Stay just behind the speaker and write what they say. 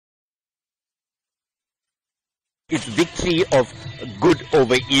It's victory of good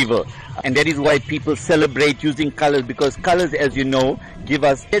over evil. And that is why people celebrate using colors, because colors, as you know, give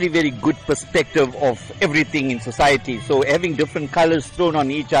us very, very good perspective of everything in society. So having different colors thrown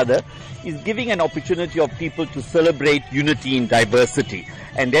on each other is giving an opportunity of people to celebrate unity in diversity.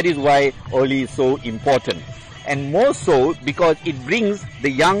 And that is why Holi is so important. And more so because it brings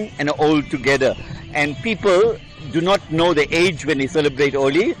the young and the old together. And people do not know the age when they celebrate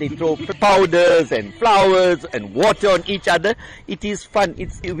Holi. They throw powders and flowers and water on each other. It is fun.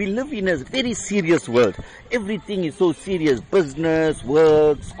 We live in a very serious world. Everything is so serious. Business,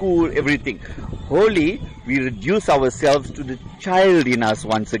 work, school, everything. Holi, we reduce ourselves to the child in us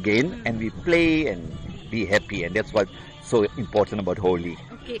once again, and we play and be happy. And that's what's so important about Holi.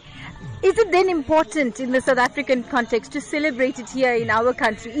 Okay. Is it then important in the South African context to celebrate it here in our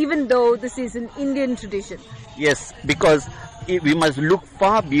country, even though this is an Indian tradition? Yes, because we must look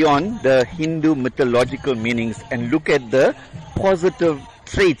far beyond the Hindu mythological meanings and look at the positive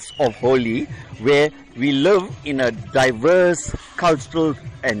traits of Holi, where we live in a diverse cultural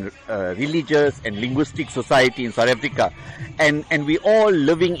and religious and linguistic society in South Africa, and we all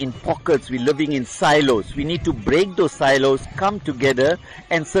living in pockets, we're living in silos. We need to break those silos, come together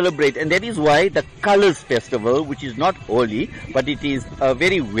and celebrate. And that is why the Colors Festival, which is not Holi, but it is a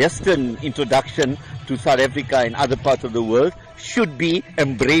very Western introduction to South Africa and other parts of the world, should be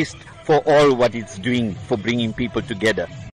embraced for all what it's doing for bringing people together.